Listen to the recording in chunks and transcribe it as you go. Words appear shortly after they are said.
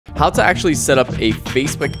How to actually set up a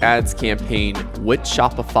Facebook ads campaign with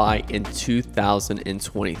Shopify in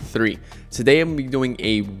 2023. Today I'm going to be doing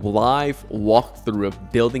a live walkthrough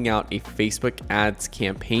of building out a Facebook ads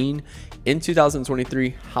campaign in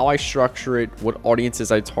 2023, how I structure it, what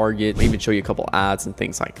audiences I target, I'll even show you a couple ads and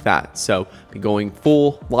things like that. So be going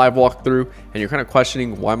full live walkthrough, and you're kind of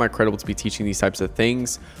questioning, why am I credible to be teaching these types of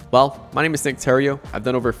things? Well, my name is Nick Theriot. I've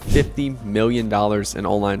done over $50 million in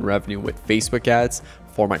online revenue with Facebook ads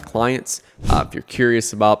for my clients. If you're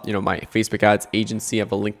curious about, my Facebook ads agency, I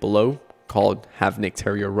have a link below called Have Nick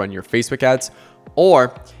Theriot Run Your Facebook Ads.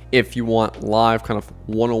 Or if you want live kind of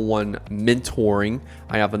one-on-one mentoring,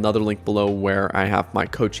 I have another link below where I have my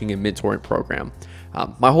coaching and mentoring program.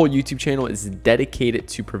 My whole YouTube channel is dedicated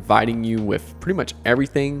to providing you with pretty much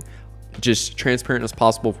everything, just transparent as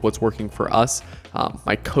possible of what's working for us.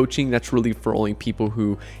 My coaching, that's really for only people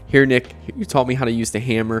who, here Nick, you taught me how to use the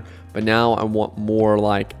hammer, but now I want more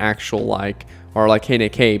like actual hey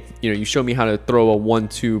Nick, hey, you showed me how to throw a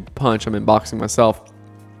 1-2 punch. I'm in boxing myself.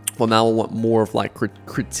 Well, now I want more of like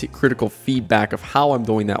critical feedback of how I'm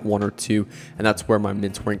doing that 1 or 2, and that's where my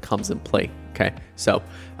mentoring comes in play. Okay, so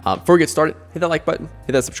before we get started, hit that like button,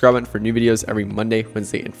 hit that subscribe button for new videos every Monday,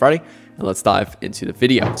 Wednesday, and Friday, and let's dive into the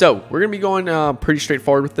video. So we're gonna be going pretty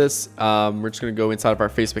straightforward with this. We're just gonna go inside of our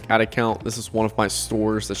Facebook ad account. This is one of my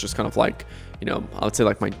stores that's just kind of like, I would say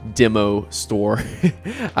like my demo store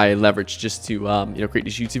I leverage just to create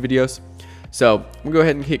these YouTube videos. So I'm gonna go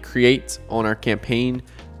ahead and hit create on our campaign.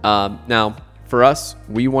 Now for us,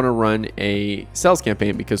 we want to run a sales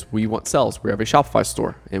campaign because we want sales. We have a Shopify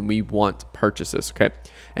store and we want purchases. Okay.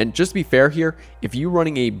 And just to be fair here, if you're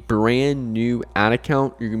running a brand new ad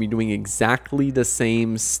account, you're going to be doing exactly the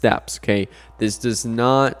same steps. Okay. This does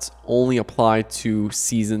not only apply to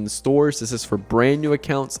seasoned stores. This is for brand new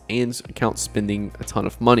accounts and accounts spending a ton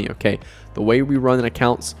of money. Okay. The way we run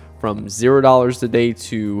accounts from $0 a day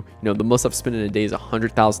to, the most I've spent in a day is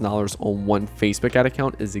 $100,000 on one Facebook ad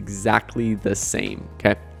account is exactly the same.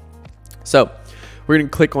 Okay. So we're going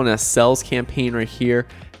to click on a sales campaign right here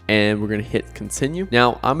and we're going to hit continue.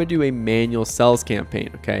 Now I'm going to do a manual sales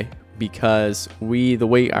campaign. Okay. Because the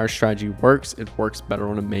way our strategy works, it works better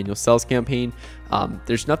on a manual sales campaign.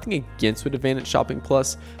 There's nothing against with Advantage Shopping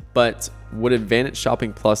Plus, but what Advantage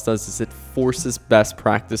Shopping Plus does is it forces best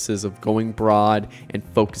practices of going broad and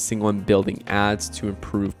focusing on building ads to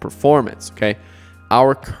improve performance. Okay.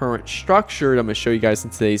 Our current structure that I'm going to show you guys in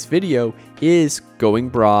today's video is going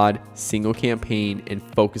broad, single campaign, and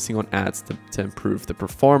focusing on ads to improve the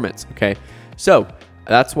performance. Okay. So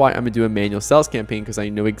that's why I'm gonna do a manual sales campaign, because I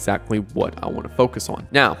know exactly what I want to focus on.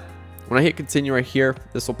 Now, when I hit continue right here,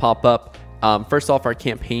 this will pop up. First off, our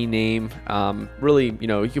campaign name, really,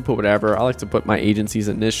 you can put whatever. I like to put my agency's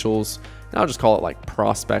initials, and I'll just call it like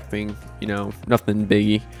prospecting, nothing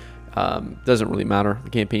biggie. Doesn't really matter, the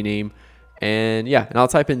campaign name. And yeah, and I'll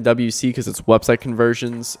type in WC because it's website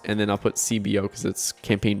conversions, and then I'll put CBO because it's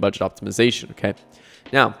campaign budget optimization. Okay.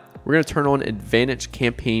 Now we're going to turn on Advantage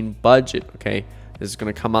campaign budget. Okay. This is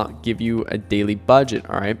going to come out, give you a daily budget.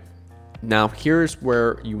 All right. Now here's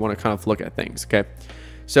where you want to kind of look at things. Okay.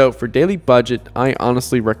 So for daily budget, I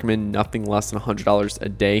honestly recommend nothing less than $100 a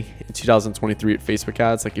day in 2023 at Facebook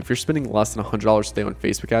ads. Like if you're spending less than $100 a day on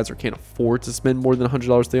Facebook ads or can't afford to spend more than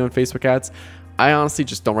 $100 a day on Facebook ads, I honestly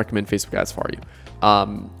just don't recommend Facebook ads for you.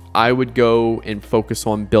 I would go and focus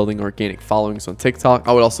on building organic followings on TikTok.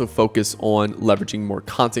 I would also focus on leveraging more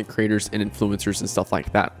content creators and influencers and stuff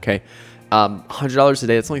like that. Okay. $100 a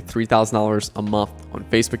day, that's only $3,000 a month on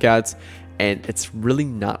Facebook ads, and it's really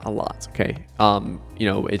not a lot. Okay.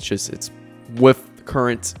 It's with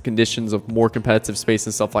current conditions of more competitive space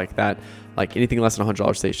and stuff like that, like anything less than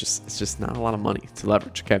 $100 a day, it's just not a lot of money to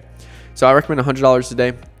leverage. Okay. So I recommend $100 a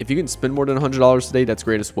day. If you can spend more than $100 a day, that's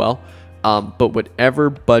great as well. But whatever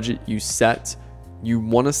budget you set, you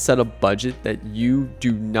want to set a budget that you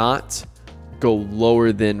do not go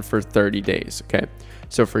lower than for 30 days. Okay.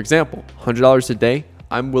 So for example, $100 a day,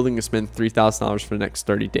 I'm willing to spend $3,000 for the next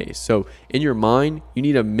 30 days. So in your mind, you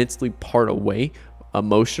need to mentally part away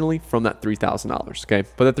emotionally from that $3,000. Okay.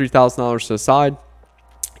 Put that $3,000 to the side.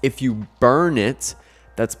 If you burn it,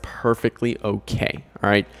 that's perfectly okay. All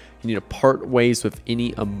right. You need to part ways with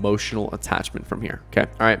any emotional attachment from here.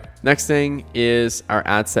 Okay. All right. Next thing is our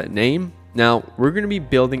ad set name. Now we're going to be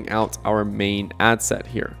building out our main ad set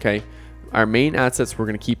here. Okay. Our main ad sets, we're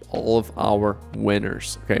going to keep all of our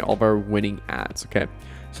winners. Okay. All of our winning ads. Okay.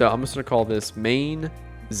 So I'm just going to call this main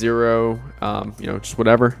 0, just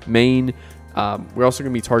whatever main. We're also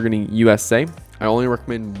going to be targeting USA. I only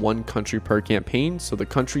recommend one country per campaign. So the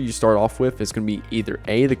country you start off with is going to be either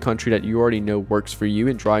A, the country that you already know works for you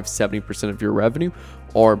and drives 70% of your revenue,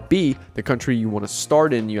 or B, the country you want to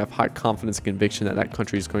start in, you have high confidence and conviction that that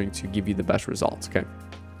country is going to give you the best results. Okay.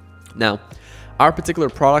 Now, our particular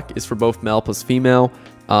product is for both male plus female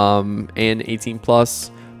and 18 plus.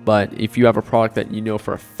 But if you have a product that you know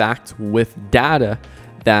for a fact with data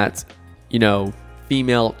that, you know,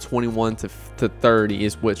 female 21 to 30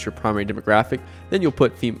 is what's your primary demographic, then you'll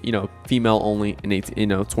put female only and 18,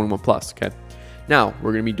 21 plus. Okay. Now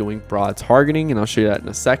we're going to be doing broad targeting, and I'll show you that in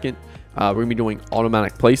a second. We're going to be doing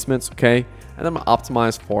automatic placements. Okay. And I'm going to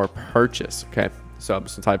optimize for purchase. Okay. So I'm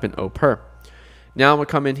just going to type in OPER. Now I'm going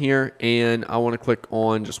to come in here and I want to click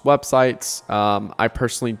on just websites. I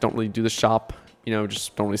personally don't really do the shop,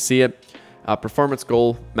 just don't really see it. Performance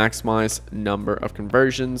goal, maximize number of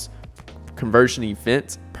conversions, conversion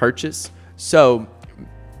event, purchase. So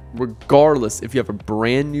regardless if you have a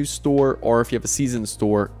brand new store or if you have a seasoned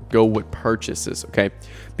store, go with purchases. Okay.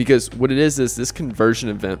 Because what it is this conversion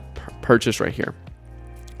event purchase right here.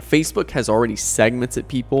 Facebook has already segmented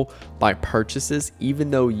people by purchases,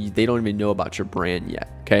 even though they don't even know about your brand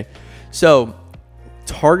yet. Okay. So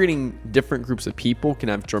targeting different groups of people can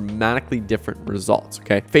have dramatically different results.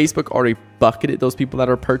 Okay. Facebook already bucketed those people that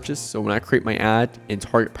are purchased. So when I create my ad and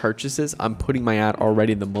target purchases, I'm putting my ad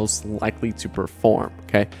already the most likely to perform.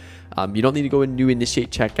 Okay. You don't need to go and do initiate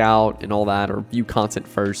checkout and all that or view content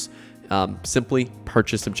first. Simply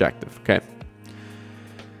purchase objective. Okay.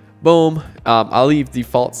 Boom. I'll leave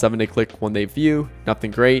default 7-day click, 1-day view,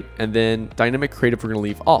 nothing great. And then dynamic creative, we're going to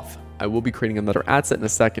leave off. I will be creating another ad set in a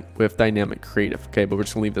second with dynamic creative. Okay. But we're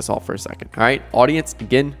just gonna leave this off for a second. All right. Audience.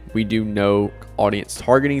 Again, we do no audience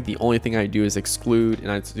targeting. The only thing I do is exclude,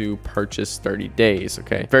 and I do purchase 30 days.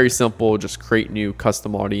 Okay. Very simple. Just create new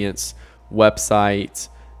custom audience, website,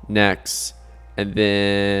 next, and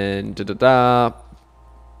then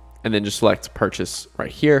and then just select purchase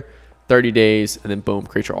right here. 30 days, and then boom,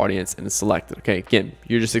 create your audience and select it. Okay. Again,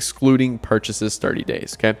 you're just excluding purchases 30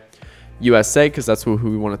 days. Okay. USA, because that's who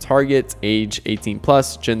we want to target. Age 18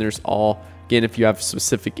 plus, genders all. Again, if you have a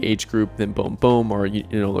specific age group, then boom, boom, or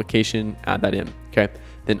location, add that in. Okay.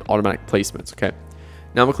 Then automatic placements. Okay.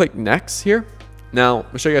 Now I'm gonna click next here. Now I'm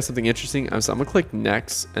gonna show you guys something interesting. I'm gonna click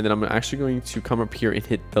next, and then I'm actually going to come up here and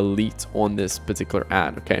hit delete on this particular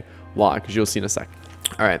ad. Okay. Why? Because you'll see in a second.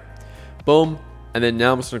 All right. Boom. And then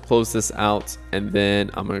now I'm just going to close this out, and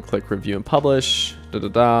then I'm going to click review and publish,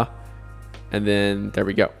 and then there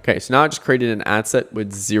we go. Okay, so now I just created an ad set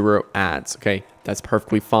with 0 ads. Okay, that's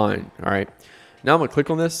perfectly fine. All right, now I'm going to click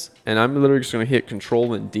on this, and I'm literally just going to hit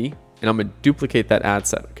Control and D, and I'm going to duplicate that ad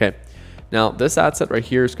set. Okay, now this ad set right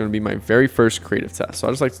here is going to be my very first creative test. So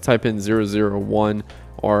I just like to type in 001,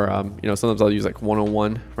 or sometimes I'll use like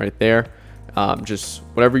 101 right there. Just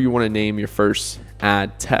whatever you want to name your first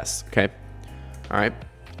ad test. Okay. All right,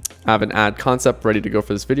 I have an ad concept ready to go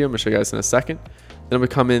for this video. I'm gonna show you guys in a second. Then I'm gonna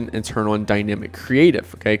come in and turn on dynamic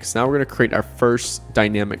creative. Okay, because now we're gonna create our first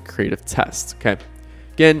dynamic creative test. Okay,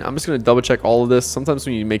 again, I'm just gonna double check all of this. Sometimes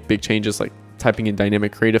when you make big changes like typing in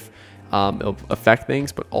dynamic creative, it'll affect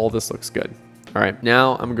things, but all this looks good. All right,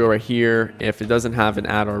 now I'm gonna go right here. If it doesn't have an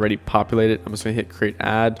ad already populated, I'm just gonna hit create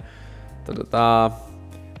ad. All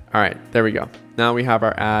right, there we go. Now we have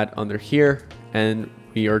our ad under here, and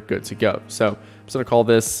we are good to go. So I'm just gonna call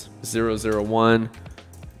this 001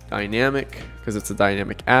 dynamic because it's a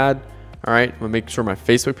dynamic ad. All right, I'm gonna make sure my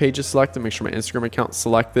Facebook page is selected, make sure my Instagram account is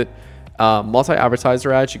selected.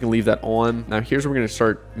 Multi-advertiser ads, you can leave that on. Now here's where we're gonna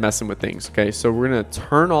start messing with things. Okay, so we're gonna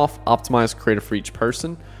turn off optimize creative for each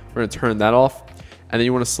person. We're gonna turn that off, and then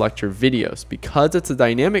you wanna select your videos. Because it's a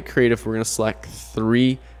dynamic creative, we're gonna select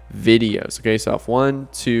 3 videos. Okay, so I have 1,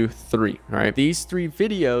 2, 3. All right, these 3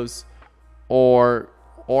 videos or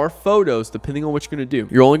photos, depending on what you're going to do.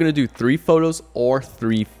 You're only going to do 3 photos or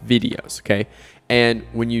 3 videos. Okay. And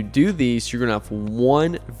when you do these, you're going to have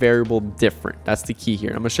 1 variable different. That's the key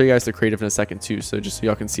here. I'm going to show you guys the creative in a second too. So just so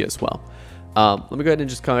y'all can see as well. Let me go ahead and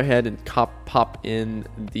just go ahead and pop in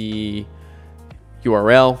the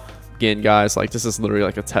URL. Again, guys, like this is literally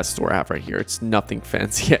like a test store app right here. It's nothing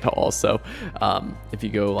fancy at all. So if you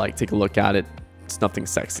go like take a look at it, it's nothing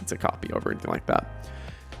sexy to copy over or anything like that.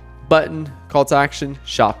 Button, call to action,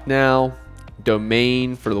 shop now,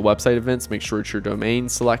 domain for the website events, make sure it's your domain,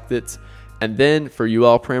 select it. And then for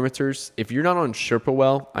URL parameters, if you're not on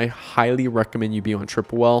Triplewell, I highly recommend you be on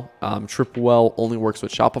Triplewell. Triplewell only works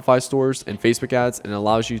with Shopify stores and Facebook ads, and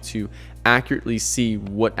allows you to accurately see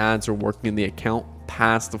what ads are working in the account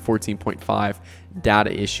past the 14.5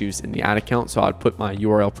 data issues in the ad account. So I'd put my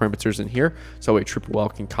URL parameters in here so a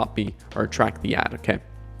Triplewell can copy or track the ad. Okay.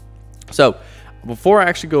 So before I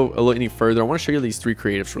actually go a little any further, I want to show you these 3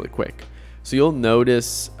 creatives really quick. So you'll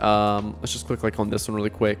notice, let's just click like on this one really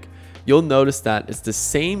quick. you'll notice that it's the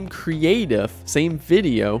same creative, same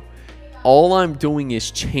video. All I'm doing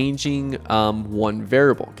is changing one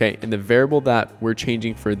variable, okay? And the variable that we're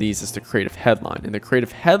changing for these is the creative headline. And the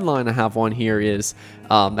creative headline I have on here is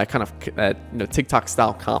that kind of TikTok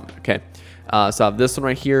style comment, okay? So I have this one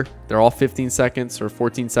right here. They're all 15 seconds or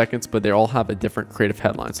 14 seconds, but they all have a different creative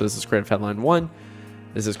headline. So this is creative headline 1.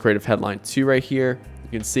 This is creative headline 2 right here.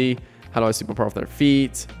 You can see, how do I sweep my off their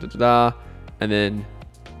feet? And then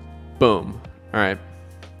boom. All right.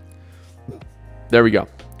 There we go.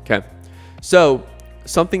 Okay. So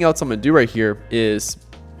something else I'm going to do right here is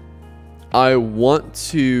I want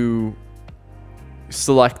to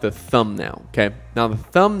select the thumbnail. Okay. Now the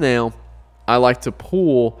thumbnail, I like to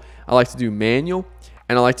do manual,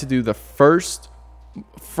 and I like to do the first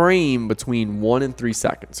frame between 1 and 3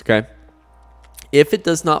 seconds. Okay. If it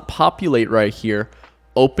does not populate right here,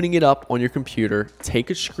 opening it up on your computer, take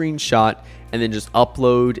a screenshot, and then just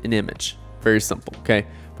upload an image. Very simple. Okay.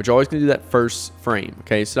 But you're always going to do that first frame,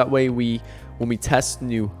 okay? So that way when we test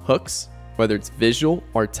new hooks, whether it's visual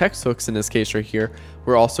or text hooks in this case right here,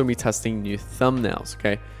 we're also going to be testing new thumbnails,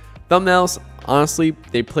 okay? Thumbnails, honestly,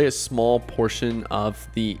 they play a small portion of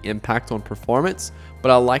the impact on performance, but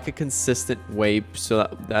I like a consistent way so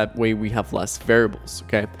that way we have less variables,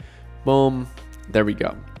 okay? Boom, there we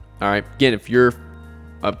go. All right, again, if you're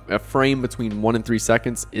a frame between 1 and 3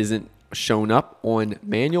 seconds isn't shown up on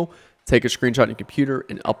manual, take a screenshot on your computer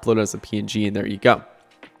and upload it as a PNG, and there you go. All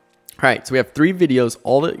right, so we have 3 videos,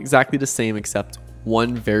 all exactly the same except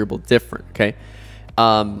one variable different, okay?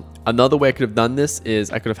 Another way I could have done this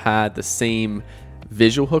is I could have had the same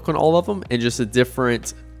visual hook on all of them and just a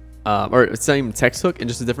different, or same text hook and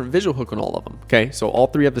just a different visual hook on all of them, okay? So all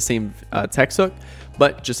 3 have the same text hook,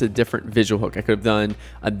 but just a different visual hook. I could have done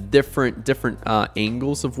a different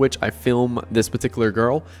angles of which I film this particular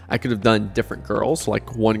girl. I could have done different girls, so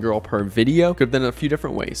like 1 girl per video. Could have done it a few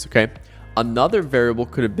different ways, okay? Another variable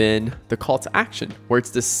could have been the call to action, where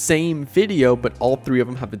it's the same video, but all 3 of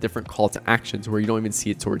them have a different call to actions where you don't even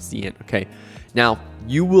see it towards the end, okay? Now,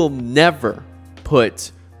 you will never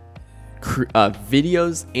put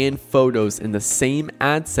videos and photos in the same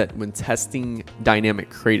ad set when testing dynamic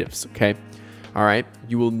creatives, okay? All right,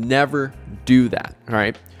 you will never do that. All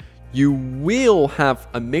right, you will have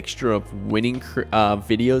a mixture of winning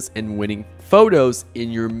videos and winning photos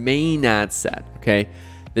in your main ad set. Okay,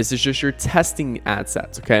 this is just your testing ad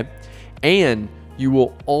sets. Okay, and you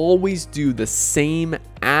will always do the same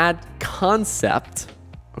ad concept.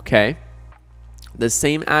 Okay, the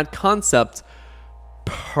same ad concept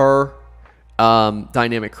per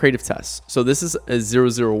dynamic creative test. So this is a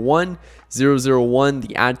 001. 001,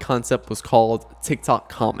 the ad concept was called TikTok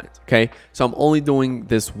comment. Okay, so I'm only doing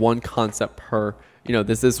this one concept per,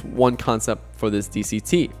 this is one concept for this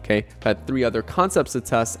DCT. Okay, if I had 3 other concepts to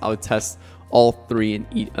test, I would test all 3 and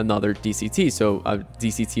eat another DCT. So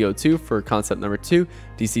DCT02 for concept number 2,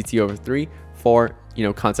 DCT03 for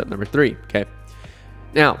concept number 3. Okay,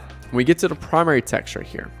 now when we get to the primary text right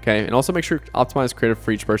here, okay, and also make sure optimize creative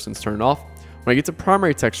for each person's turned off. When I get to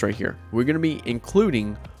primary text right here, we're going to be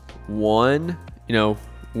including one,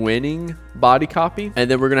 winning body copy,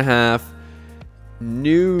 and then we're going to have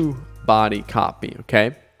new body copy.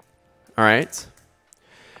 Okay. All right.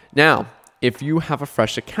 Now, if you have a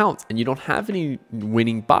fresh account and you don't have any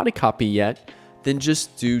winning body copy yet, then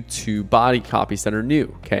just do 2 body copies that are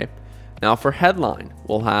new. Okay. Now for headline,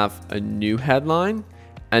 we'll have a new headline,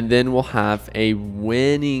 and then we'll have a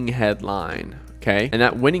winning headline. Okay, and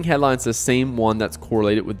that winning headline is the same one that's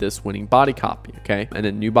correlated with this winning body copy. Okay, and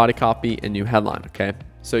then new body copy and new headline. Okay,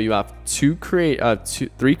 so you have 3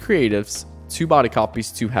 creatives, 2 body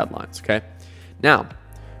copies, 2 headlines. Okay, now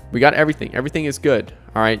we got everything. Everything is good.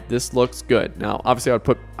 All right, this looks good. Now, obviously,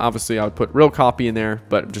 I would put real copy in there,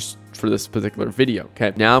 but just for this particular video.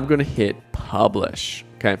 Okay, now I'm gonna hit publish.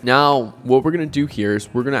 Okay, now what we're gonna do here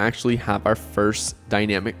is we're gonna actually have our first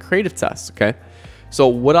dynamic creative test. Okay. So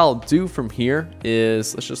what I'll do from here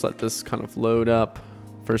is, let's just let this kind of load up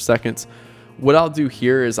for a second. What I'll do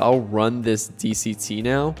here is I'll run this DCT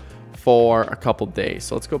now for a couple days.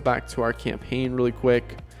 So let's go back to our campaign really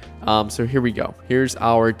quick. So here we go. Here's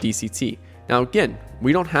our DCT. Now again,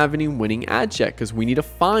 we don't have any winning ads yet because we need to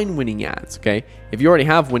find winning ads, okay? If you already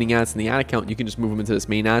have winning ads in the ad account, you can just move them into this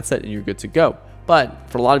main ad set and you're good to go. But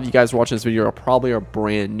for a lot of you guys watching this video probably are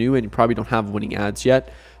brand new and you probably don't have winning ads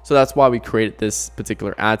yet. So that's why we created this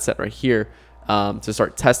particular ad set right here to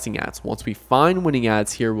start testing ads. Once we find winning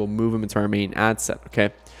ads here, we'll move them into our main ad set,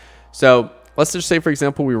 okay? So let's just say, for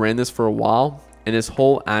example, we ran this for a while and this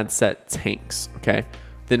whole ad set tanks, okay?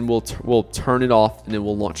 then we'll turn it off, and then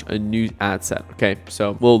we'll launch a new ad set. Okay,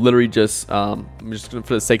 so we'll literally just I'm just gonna,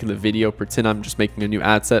 for the sake of the video, pretend I'm just making a new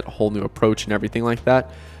ad set, a whole new approach and everything like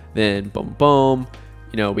that. Then boom, boom,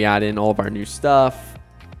 you know, we add in all of our new stuff,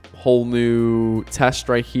 whole new test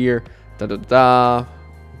right here,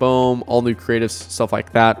 boom, all new creatives, stuff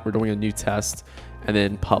like that. We're doing a new test, and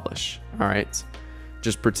then publish. All right,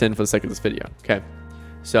 just pretend for the sake of this video. Okay,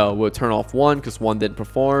 so we'll turn off 1 because 1 didn't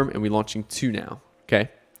perform, and we're launching 2 now. Okay,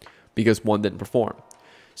 because 1 didn't perform.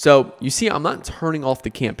 So you see, I'm not turning off the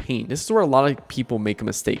campaign. This is where a lot of people make a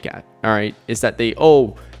mistake at. All right, is that they,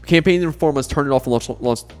 oh, campaign didn't perform, let's turn it off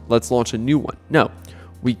and let's launch a new one. No,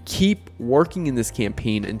 we keep working in this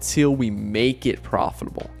campaign until we make it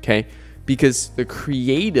profitable. Okay, because the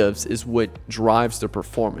creatives is what drives the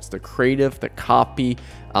performance. The creative, the copy,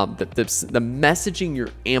 the messaging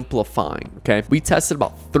you're amplifying. Okay, we tested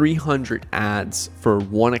about 300 ads for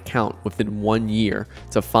one account within 1 year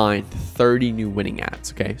to find 30 new winning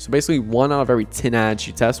ads. Okay, so basically 1 out of every 10 ads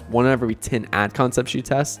you test, 1 out of every 10 ad concepts you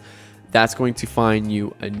test, that's going to find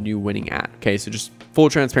you a new winning ad. Okay, so just full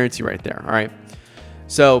transparency right there. All right,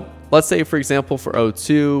 so let's say, for example, for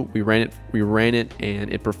O2, we ran it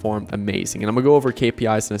and it performed amazing. And I'm gonna go over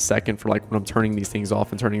KPIs in a second for like when I'm turning these things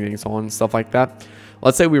off and turning things on and stuff like that.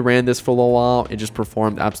 Let's say we ran this for a little while, it just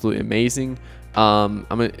performed absolutely amazing. I'm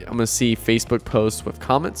gonna see Facebook posts with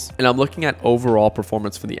comments, and I'm looking at overall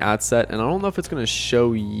performance for the ad set, and I don't know if it's gonna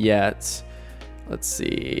show yet. Let's see,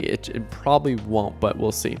 it probably won't, but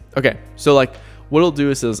we'll see. Okay, so like what it'll do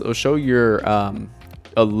is it'll show your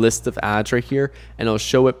a list of ads right here, and it'll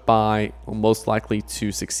show it by most likely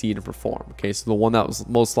to succeed and perform. Okay, so the one that was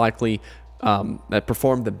most likely that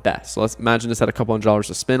performed the best. So let's imagine this had a couple $100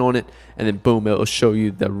 to spend on it, and then boom, it'll show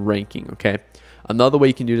you the ranking. Okay, another way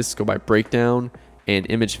you can do this is go by breakdown and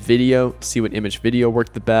image video, see what image video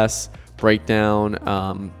worked the best, breakdown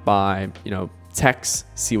by, you know, text,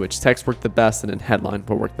 see which text worked the best, and then headline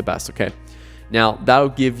will work the best. Okay, now that'll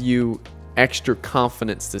give you extra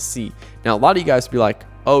confidence to see. Now a lot of you guys will be like,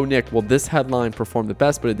 oh Nick, well this headline performed the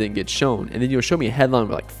best but it didn't get shown, and then you'll show me a headline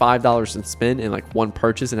with like $5 in spend and like 1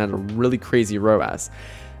 purchase and had a really crazy ROAS.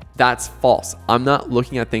 That's false. I'm not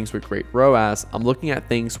looking at things with great ROAS. I'm looking at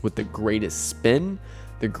things with the greatest spend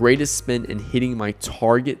and hitting my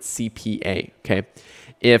target CPA. Okay,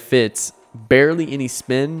 if it's barely any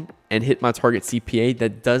spend and hit my target CPA,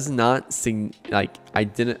 that does not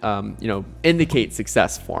indicate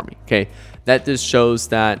success for me. Okay, that just shows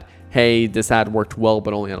that, hey, this ad worked well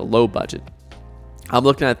but only at a low budget. I'm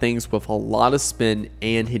looking at things with a lot of spend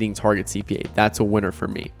and hitting target CPA. That's a winner for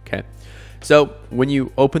me. Okay, so when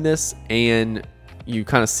you open this and you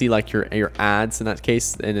kind of see like your ads in that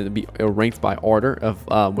case, and it'll ranked by order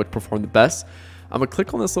of what performed the best, I'm gonna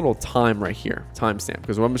click on this little time right here, timestamp,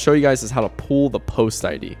 because what I'm gonna show you guys is how to pull the post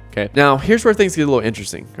ID. Okay, now here's where things get a little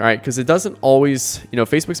interesting. All right, because it doesn't always, you know,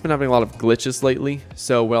 Facebook's been having a lot of glitches lately.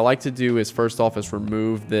 So what I like to do is first off is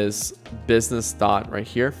remove this business dot right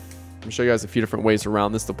here. I'm gonna show you guys a few different ways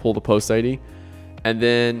around this to pull the post ID. And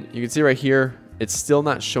then you can see right here, it's still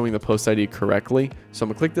not showing the post ID correctly. So I'm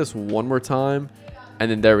gonna click this one more time,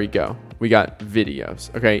 and then there we go. We got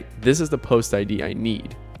videos. Okay, this is the post ID I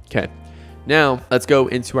need. Okay. Now let's go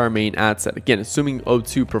into our main ad set. Again, assuming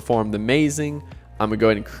O2 performed amazing, I'm gonna go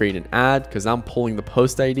ahead and create an ad because I'm pulling the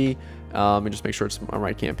post ID and just make sure it's my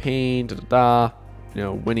right campaign. You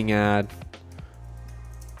know, winning ad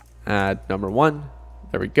number 1.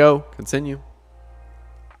 There we go. Continue.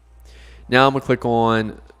 Now I'm gonna click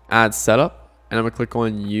on ad setup, and I'm gonna click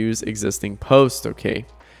on use existing post. Okay,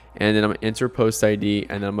 and then I'm gonna enter post ID,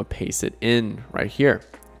 and then I'm gonna paste it in right here.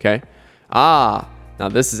 Okay. Now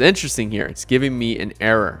this is interesting here. It's giving me an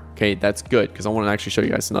error. Okay, that's good because I want to actually show you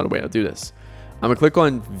guys another way to do this. I'm gonna click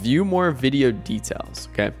on view more video details.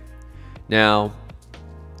 Okay, now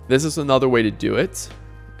this is another way to do it,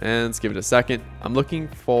 and let's give it a second. I'm looking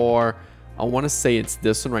for, I want to say it's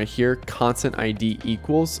this one right here, content ID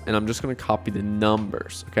equals, and I'm just gonna copy the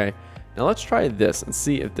numbers. Okay, now let's try this and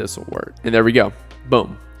see if this will work. And there we go.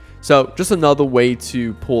 Boom. So just another way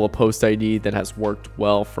to pull a post ID that has worked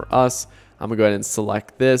well for us. I'm gonna go ahead and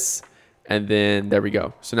select this, and then there we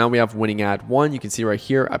go. So now we have winning ad 1. You can see right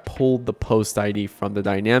here, I pulled the post ID from the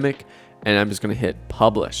dynamic, and I'm just gonna hit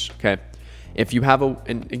publish. Okay, if you have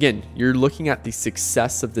and again, you're looking at the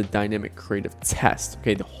success of the dynamic creative test.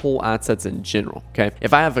 Okay, the whole ad sets in general. Okay,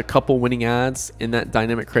 if I have a couple winning ads in that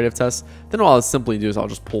dynamic creative test, then all I'll simply do is I'll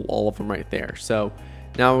just pull all of them right there. So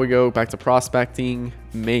now we go back to prospecting,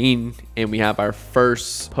 main, and we have our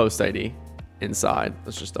first post ID inside.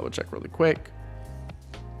 Let's just double check really quick.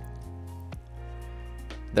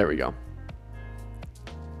 There we go.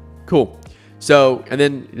 Cool. So, and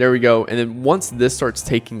then there we go. And then once this starts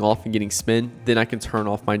taking off and getting spin, then I can turn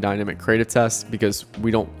off my dynamic creative test, because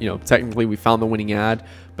we don't, technically we found the winning ad,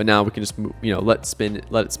 but now we can just, let it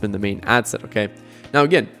spin the main ad set. Okay. Now,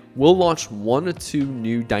 again, we'll launch 1 to 2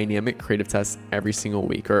 new dynamic creative tests every single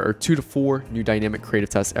week, or 2 to 4 new dynamic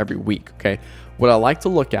creative tests every week. Okay. What I like to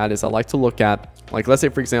look at is like, let's say,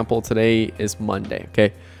 for example, today is Monday.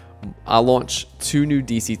 Okay. I'll launch 2 new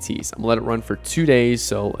DCTs. I'm gonna let it run for 2 days.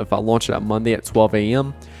 So if I launch it on Monday at 12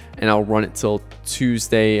 a.m. and I'll run it till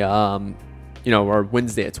Tuesday, or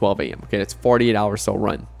Wednesday at 12 a.m. Okay, that's 48 hours they'll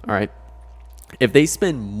run. All right. If they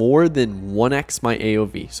spend more than 1x my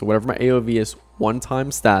AOV, so whatever my AOV is, 1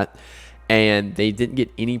 times that, and they didn't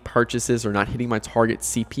get any purchases or not hitting my target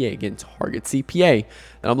CPA, again, target CPA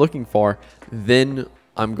that I'm looking for, then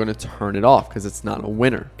I'm gonna turn it off because it's not a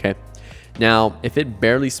winner. Okay. Now, if it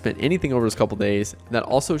barely spent anything over those couple days, that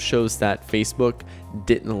also shows that Facebook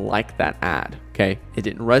didn't like that ad. Okay. It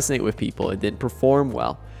didn't resonate with people. It didn't perform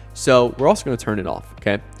well. So we're also going to turn it off.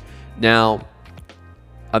 Okay. Now,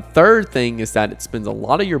 a third thing is that it spends a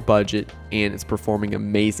lot of your budget and it's performing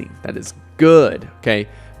amazing. That is good. Okay.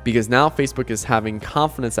 Because now Facebook is having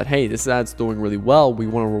confidence that, hey, this ad's doing really well. We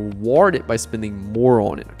want to reward it by spending more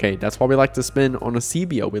on it. Okay. That's why we like to spend on a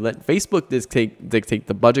CBO. We let Facebook dictate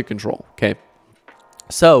the budget control. Okay.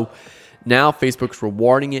 So now Facebook's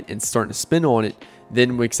rewarding it and starting to spend on it.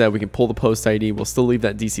 Then we said we can pull the post ID. We'll still leave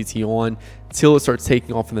that DCT on till it starts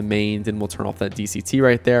taking off in the main. Then we'll turn off that DCT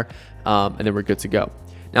right there. And then we're good to go.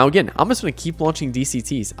 Now, again, I'm just going to keep launching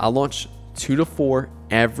DCTs. I'll launch 2 to 4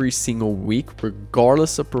 every single week,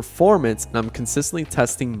 regardless of performance. And I'm consistently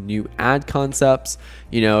testing new ad concepts.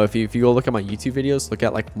 If you go look at my YouTube videos, look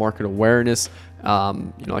at like market awareness,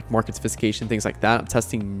 like market sophistication, things like that. I'm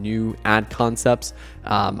testing new ad concepts.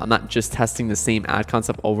 I'm not just testing the same ad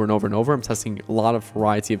concept over and over and over. I'm testing a lot of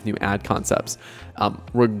variety of new ad concepts.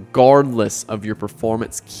 Regardless of your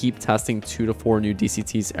performance, keep testing 2 to 4 new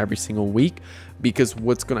DCTs every single week, because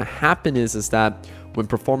what's going to happen is that when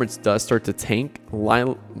performance does start to tank,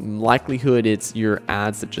 likelihood it's your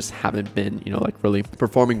ads that just haven't been, like really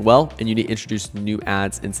performing well, and you need to introduce new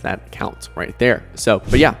ads into that account right there. So,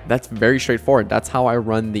 but yeah, that's very straightforward. That's how I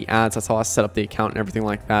run the ads. That's how I set up the account and everything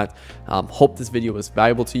like that. Hope this video was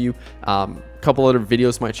valuable to you. Couple other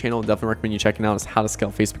videos on my channel, definitely recommend you checking out, is how to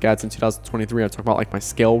scale Facebook ads in 2023. I talk about like my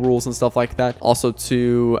scale rules and stuff like that. Also,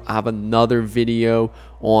 I have another video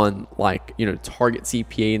on like, target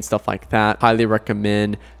CPA and stuff like that. Highly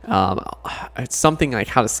recommend. It's something like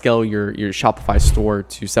how to scale your Shopify store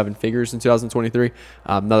to 7 figures in 2023.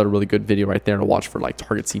 Another really good video right there to watch for like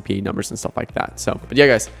target CPA numbers and stuff like that. So, but yeah,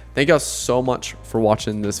 guys, thank you all so much for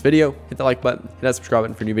watching this video. Hit the like button, hit that subscribe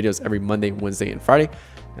button for new videos every Monday, Wednesday, and Friday.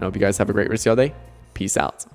 And I hope you guys have a great rest of your day. Peace out.